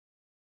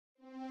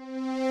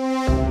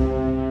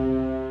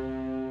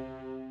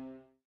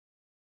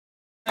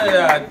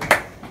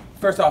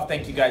First off,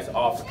 thank you guys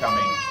all for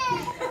coming.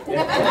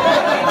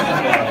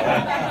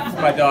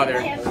 My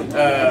daughter.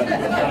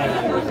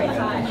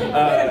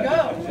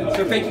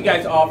 So thank you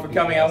guys all for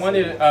coming. I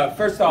wanted to,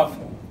 first off,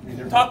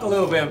 talk a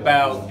little bit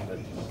about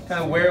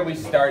kind of where we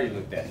started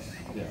with this.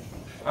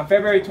 On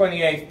February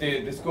 28th,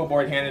 the school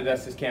board handed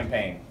us this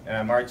campaign.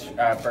 March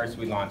 1st,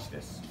 we launched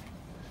this.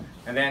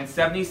 And then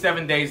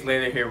 77 days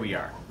later, here we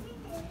are.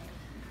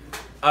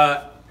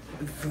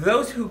 For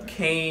those who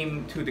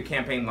came to the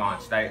campaign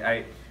launch,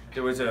 there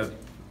was a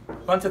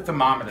bunch of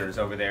thermometers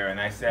over there, and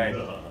I said,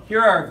 here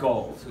are our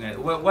goals.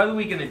 What are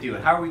we going to do?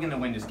 How are we going to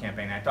win this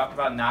campaign? And I talked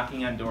about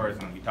knocking on doors,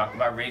 and we talked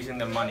about raising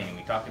the money, and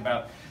we talked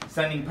about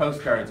sending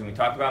postcards, and we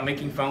talked about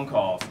making phone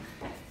calls.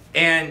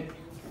 And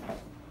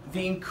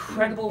the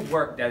incredible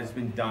work that has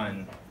been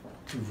done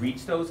to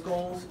reach those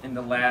goals in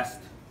the last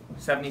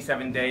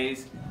 77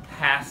 days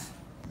has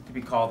to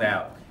be called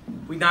out.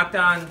 We knocked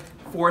on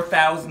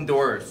 4,000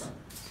 doors,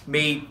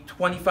 made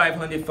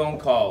 2,500 phone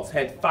calls,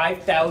 had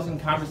 5,000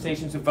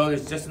 conversations with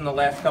voters just in the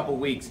last couple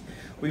weeks.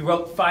 We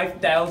wrote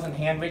 5,000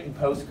 handwritten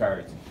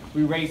postcards.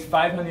 We raised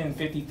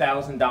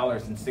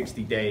 $550,000 in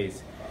 60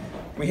 days.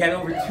 We had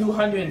over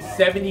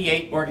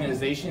 278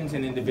 organizations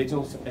and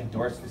individuals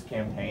endorse this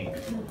campaign.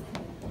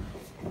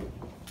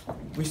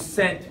 We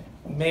sent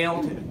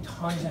mail to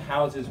tons of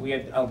houses. We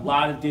had a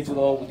lot of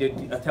digital, we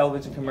did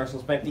television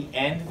commercials, but at the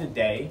end of the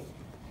day,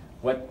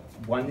 what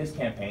won this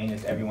campaign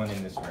is everyone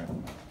in this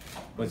room.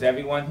 Was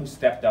everyone who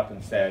stepped up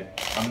and said,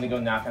 I'm going to go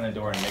knock on the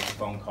door and make a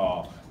phone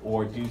call,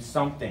 or do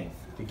something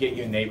to get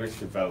your neighbors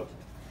to vote.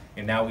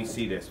 And now we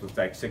see this with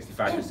like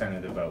 65%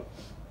 of the vote.